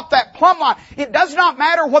and you drop that plumb line, it does not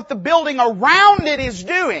matter what the building around it is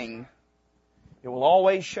doing. It will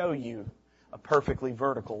always show you a perfectly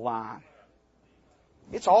vertical line.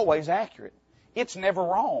 It's always accurate. It's never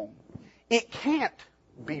wrong. It can't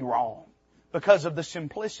be wrong because of the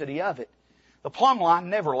simplicity of it. The plumb line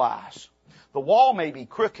never lies. The wall may be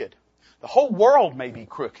crooked. The whole world may be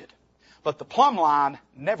crooked. But the plumb line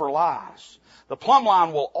never lies. The plumb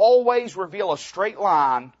line will always reveal a straight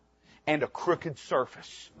line and a crooked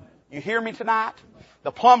surface. You hear me tonight?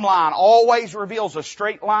 The plumb line always reveals a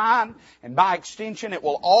straight line, and by extension, it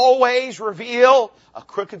will always reveal a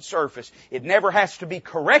crooked surface. It never has to be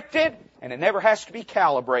corrected, and it never has to be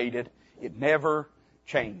calibrated. It never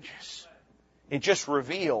changes. It just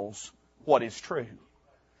reveals what is true.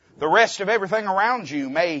 The rest of everything around you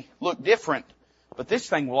may look different, but this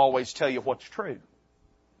thing will always tell you what's true.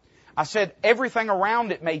 I said everything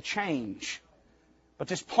around it may change, but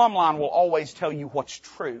this plumb line will always tell you what's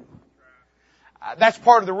true. That's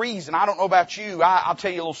part of the reason. I don't know about you. I'll tell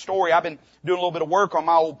you a little story. I've been doing a little bit of work on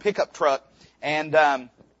my old pickup truck, and I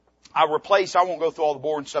won't go through all the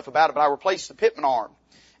boring stuff about it, but I replaced the pitman arm,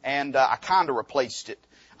 and I kind of replaced it.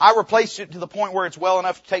 I replaced it to the point where it's well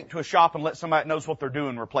enough to take to a shop and let somebody that knows what they're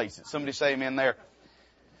doing replace it. Somebody say amen there.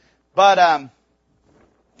 But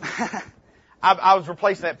I was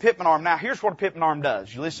replacing that pitman arm. Now, here's what a pitman arm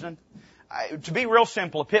does. You listening? To be real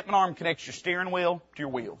simple, a pitman arm connects your steering wheel to your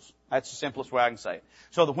wheels. That's the simplest way I can say it.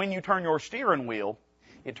 So that when you turn your steering wheel,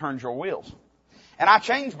 it turns your wheels. And I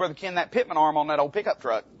changed, Brother Ken, that pitman arm on that old pickup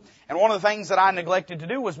truck. And one of the things that I neglected to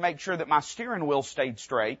do was make sure that my steering wheel stayed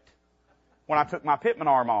straight when I took my pitman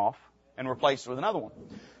arm off and replaced it with another one.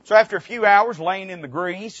 So after a few hours laying in the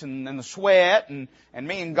grease and the sweat and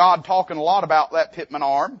me and God talking a lot about that pitman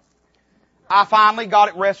arm, I finally got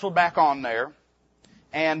it wrestled back on there.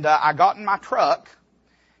 And I got in my truck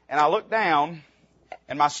and I looked down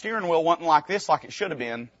and my steering wheel wasn't like this like it should have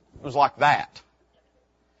been. It was like that.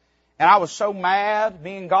 And I was so mad,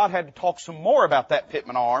 me and God had to talk some more about that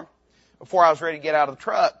pitman arm before I was ready to get out of the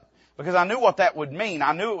truck. Because I knew what that would mean.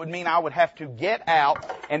 I knew it would mean I would have to get out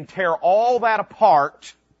and tear all that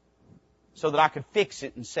apart so that I could fix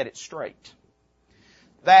it and set it straight.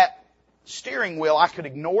 That steering wheel, I could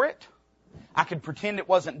ignore it. I could pretend it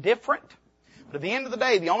wasn't different. But at the end of the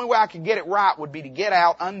day, the only way I could get it right would be to get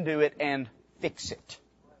out, undo it, and fix it.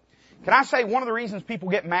 Can I say one of the reasons people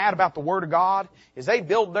get mad about the Word of God is they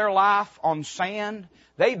build their life on sand.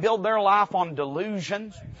 They build their life on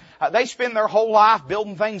delusions. They spend their whole life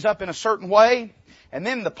building things up in a certain way. And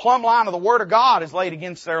then the plumb line of the Word of God is laid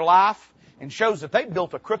against their life and shows that they've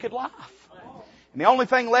built a crooked life. And the only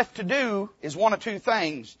thing left to do is one of two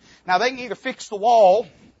things. Now they can either fix the wall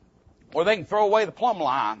or they can throw away the plumb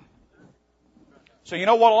line. So you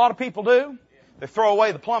know what a lot of people do? They throw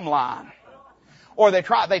away the plumb line. Or they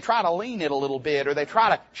try to lean it a little bit, or they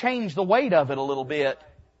try to change the weight of it a little bit.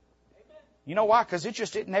 You know why? Because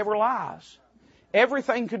it never lies.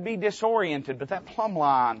 Everything could be disoriented, but that plumb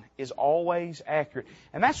line is always accurate.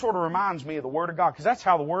 And that sort of reminds me of the Word of God, because that's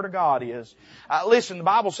how the Word of God is. Listen, the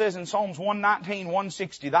Bible says in Psalms 119,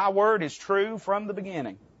 160, Thy Word is true from the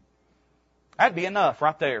beginning. That'd be enough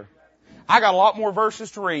right there. I got a lot more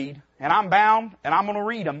verses to read, and I'm bound, and I'm going to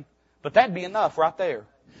read them, but that'd be enough right there.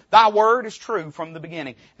 Thy word is true from the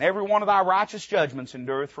beginning, and every one of thy righteous judgments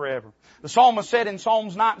endureth forever. The psalmist said in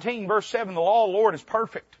Psalms 19, verse 7, the law of the Lord is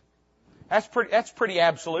perfect. That's pretty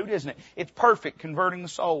absolute, isn't it? It's perfect, converting the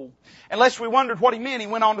soul. Unless we wondered what he meant, he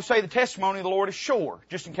went on to say the testimony of the Lord is sure,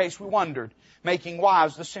 just in case we wondered, making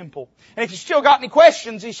wise the simple. And if you still got any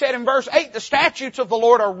questions, he said in verse 8, the statutes of the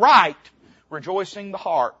Lord are right, rejoicing the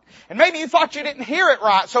heart. And maybe you thought you didn't hear it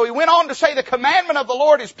right, so he went on to say the commandment of the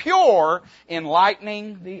Lord is pure,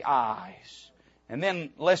 enlightening the eyes. And then,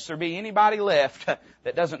 lest there be anybody left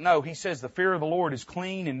that doesn't know, he says the fear of the Lord is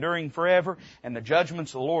clean, enduring forever, and the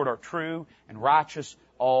judgments of the Lord are true and righteous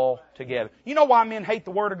altogether. You know why men hate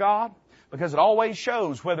the Word of God? Because it always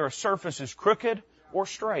shows whether a surface is crooked or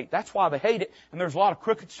straight. That's why they hate it. And there's a lot of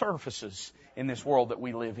crooked surfaces in this world that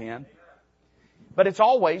we live in. But it's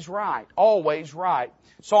always right. Always right.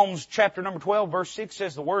 Psalms chapter number 12, verse 6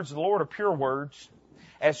 says, the words of the Lord are pure words,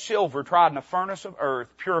 as silver tried in a furnace of earth,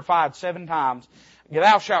 purified 7 times.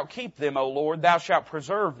 Thou shalt keep them, O Lord. Thou shalt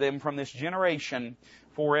preserve them from this generation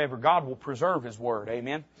forever. God will preserve His Word.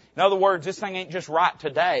 Amen. In other words, this thing ain't just right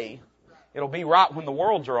today. It'll be right when the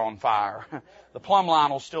worlds are on fire. The plumb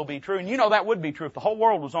line will still be true. And you know that would be true. If the whole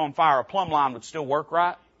world was on fire, a plumb line would still work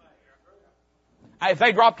right. If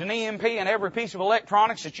they dropped an EMP and every piece of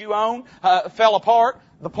electronics that you own fell apart,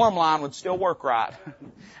 the plumb line would still work right.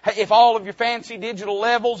 If all of your fancy digital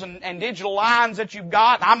levels and digital lines that you've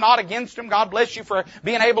got, I'm not against them, God bless you for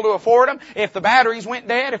being able to afford them, if the batteries went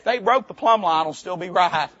dead, if they broke, the plumb line will still be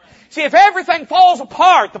right. See, if everything falls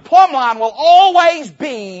apart, the plumb line will always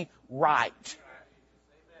be right.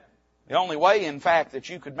 The only way, in fact, that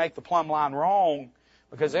you could make the plumb line wrong,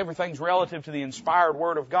 because everything's relative to the inspired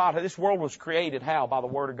Word of God. This world was created how? By the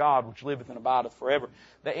Word of God, which liveth and abideth forever.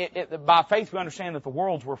 By faith we understand that the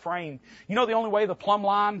worlds were framed. You know the only way the plumb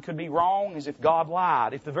line could be wrong is if God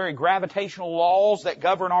lied. If the very gravitational laws that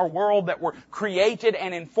govern our world that were created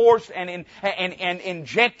and enforced and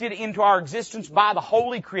injected into our existence by the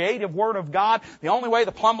holy creative Word of God, the only way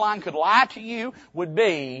the plumb line could lie to you would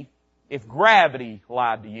be if gravity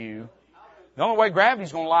lied to you. The only way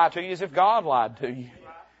gravity's going to lie to you is if God lied to you.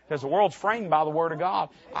 Because the world's framed by the Word of God.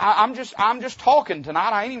 I'm just talking tonight.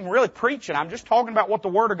 I ain't even really preaching. I'm just talking about what the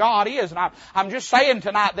Word of God is. And I'm just saying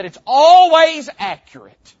tonight that it's always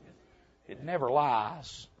accurate. It never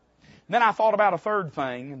lies. And then I thought about a third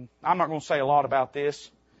thing, and I'm not going to say a lot about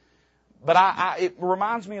this, but it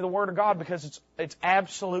reminds me of the Word of God because it's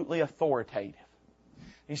absolutely authoritative.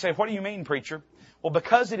 You say, what do you mean, preacher? Well,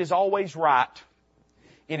 because it is always right,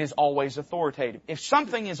 it is always authoritative. If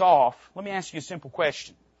something is off, let me ask you a simple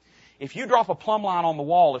question. If you drop a plumb line on the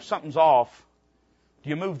wall, if something's off, do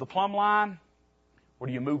you move the plumb line or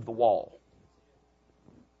do you move the wall?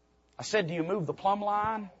 I said, do you move the plumb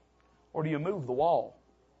line or do you move the wall?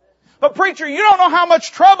 But preacher, you don't know how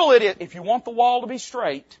much trouble it is. If you want the wall to be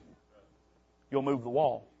straight, you'll move the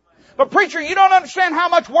wall. But preacher, you don't understand how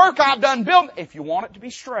much work I've done building. If you want it to be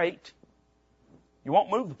straight, you won't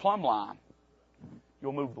move the plumb line.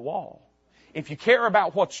 You'll move the wall. If you care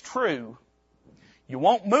about what's true, you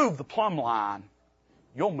won't move the plumb line.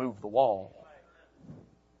 You'll move the wall.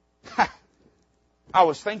 I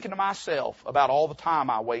was thinking to myself about all the time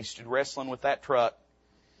I wasted wrestling with that truck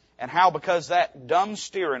and how because that dumb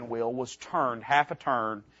steering wheel was turned half a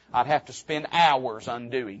turn, I'd have to spend hours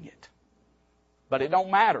undoing it. But it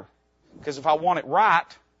don't matter because if I want it right,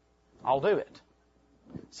 I'll do it.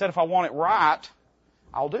 Said if I want it right,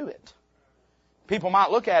 I'll do it. People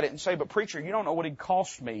might look at it and say, but preacher, you don't know what it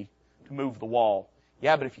cost me to move the wall.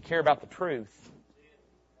 Yeah, but if you care about the truth,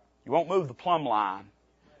 you won't move the plumb line.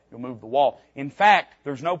 You'll move the wall. In fact,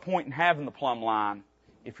 there's no point in having the plumb line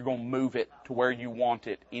if you're going to move it to where you want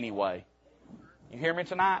it anyway. You hear me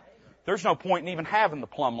tonight? There's no point in even having the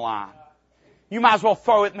plumb line. You might as well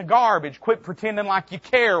throw it in the garbage. Quit pretending like you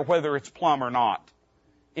care whether it's plumb or not.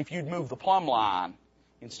 If you'd move the plumb line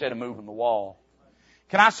instead of moving the wall.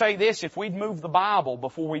 Can I say this? If we'd move the Bible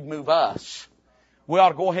before we'd move us, we ought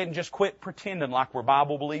to go ahead and just quit pretending like we're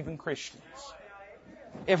Bible-believing Christians.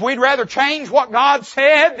 If we'd rather change what God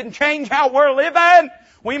said than change how we're living,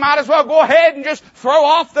 we might as well go ahead and just throw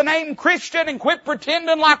off the name Christian and quit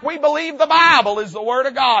pretending like we believe the Bible is the Word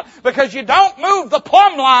of God. Because you don't move the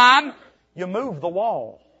plumb line, you move the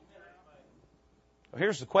wall. Well,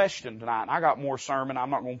 here's the question tonight. I got more sermon. I'm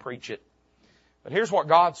not going to preach it. But here's what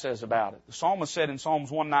God says about it. The psalmist said in Psalms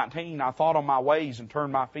 119, I thought on my ways and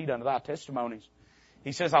turned my feet unto thy testimonies.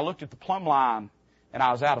 He says, I looked at the plumb line and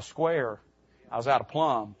I was out of square. I was out of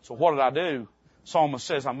plumb. So what did I do? Psalmist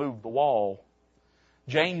says, I moved the wall.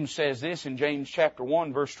 James says this in James chapter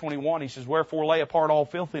 1 verse 21. He says, wherefore lay apart all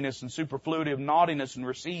filthiness and superfluity of naughtiness and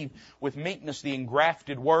receive with meekness the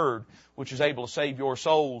engrafted word, which is able to save your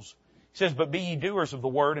souls. He says, but be ye doers of the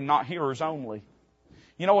word and not hearers only.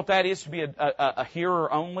 You know what that is to be a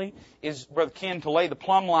hearer only? Is, Brother Ken, to lay the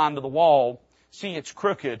plumb line to the wall, see it's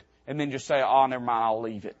crooked, and then just say, oh, never mind, I'll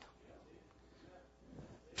leave it.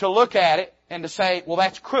 To look at it and to say, well,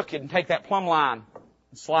 that's crooked, and take that plumb line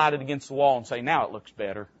and slide it against the wall and say, now it looks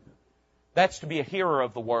better. That's to be a hearer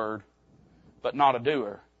of the word, but not a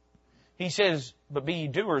doer. He says, but be ye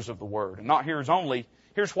doers of the word, and not hearers only.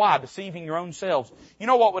 Here's why, deceiving your own selves. You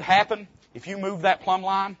know what would happen if you moved that plumb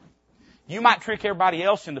line? You might trick everybody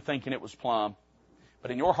else into thinking it was plumb,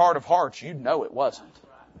 but in your heart of hearts, you'd know it wasn't.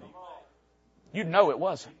 You'd know it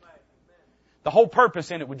wasn't. The whole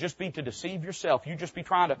purpose in it would just be to deceive yourself. You'd just be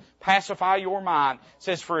trying to pacify your mind. It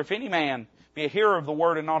says, for if any man be a hearer of the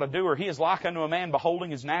word and not a doer, he is like unto a man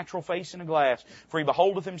beholding his natural face in a glass. For he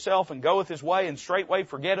beholdeth himself and goeth his way, and straightway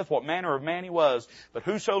forgetteth what manner of man he was. But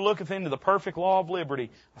whoso looketh into the perfect law of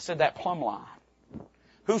liberty, I said that plumb line.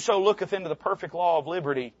 Whoso looketh into the perfect law of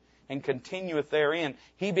liberty and continueth therein,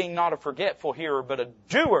 he being not a forgetful hearer, but a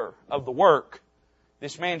doer of the work,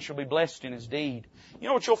 this man shall be blessed in his deed. You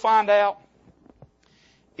know what you'll find out?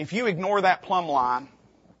 If you ignore that plumb line,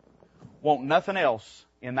 won't nothing else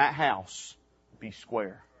in that house be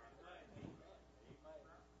square.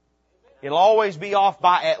 It'll always be off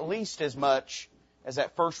by at least as much as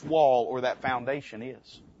that first wall or that foundation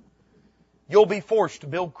is. You'll be forced to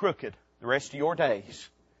build crooked the rest of your days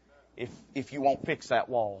if you won't fix that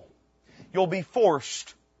wall. You'll be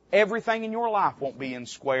forced. Everything in your life won't be in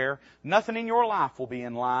square. Nothing in your life will be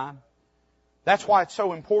in line. That's why it's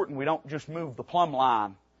so important we don't just move the plumb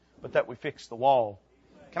line, but that we fix the wall.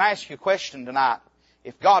 Can I ask you a question tonight?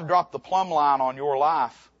 If God dropped the plumb line on your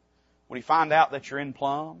life, would He find out that you're in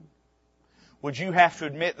plumb? Would you have to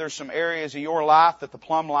admit there's some areas of your life that the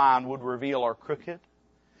plumb line would reveal are crooked?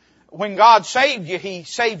 When God saved you, He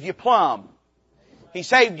saved you plumb. He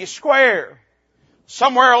saved you square.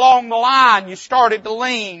 Somewhere along the line, you started to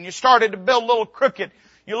lean. You started to build a little crooked.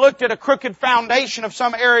 You looked at a crooked foundation of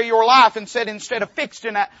some area of your life and said, instead of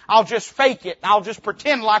fixing it, I'll just fake it. I'll just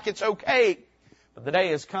pretend like it's okay. But the day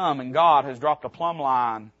has come and God has dropped a plumb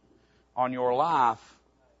line on your life.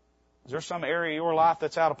 Is there some area of your life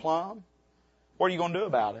that's out of plumb? What are you going to do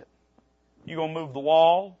about it? You going to move the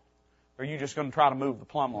wall, or are you just going to try to move the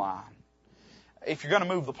plumb line? If you're going to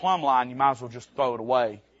move the plumb line, you might as well just throw it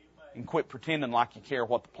away and quit pretending like you care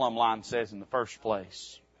what the plumb line says in the first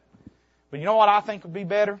place. But you know what I think would be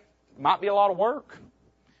better? It might be a lot of work.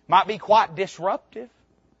 It might be quite disruptive.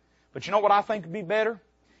 But you know what I think would be better?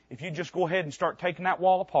 If you just go ahead and start taking that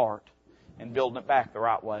wall apart and building it back the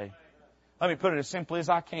right way. Let me put it as simply as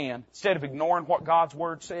I can. Instead of ignoring what God's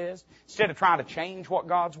Word says, instead of trying to change what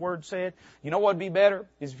God's Word said, you know what would be better?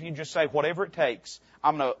 Is if you just say, whatever it takes,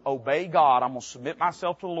 I'm going to obey God, I'm going to submit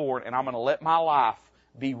myself to the Lord, and I'm going to let my life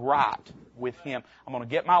be right with Him. I'm going to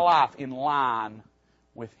get my life in line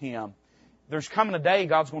with Him. There's coming a day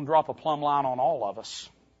God's going to drop a plumb line on all of us.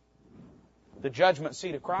 The judgment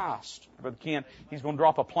seat of Christ, Brother Ken, He's going to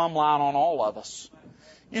drop a plumb line on all of us.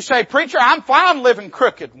 You say, preacher, I'm fine living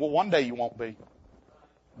crooked. Well, one day you won't be.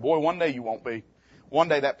 Boy, one day you won't be. One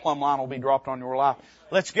day that plumb line will be dropped on your life.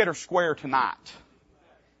 Let's get her square tonight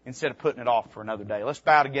instead of putting it off for another day. Let's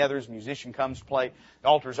bow together as the musician comes to play. The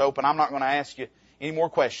altar's open. I'm not going to ask you any more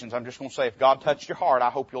questions. I'm just going to say, if God touched your heart, I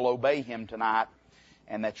hope you'll obey Him tonight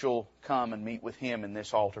and that you'll come and meet with Him in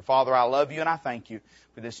this altar. Father, I love You and I thank You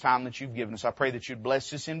for this time that You've given us. I pray that You'd bless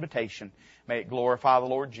this invitation. May it glorify the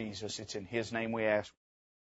Lord Jesus. It's in His name we ask.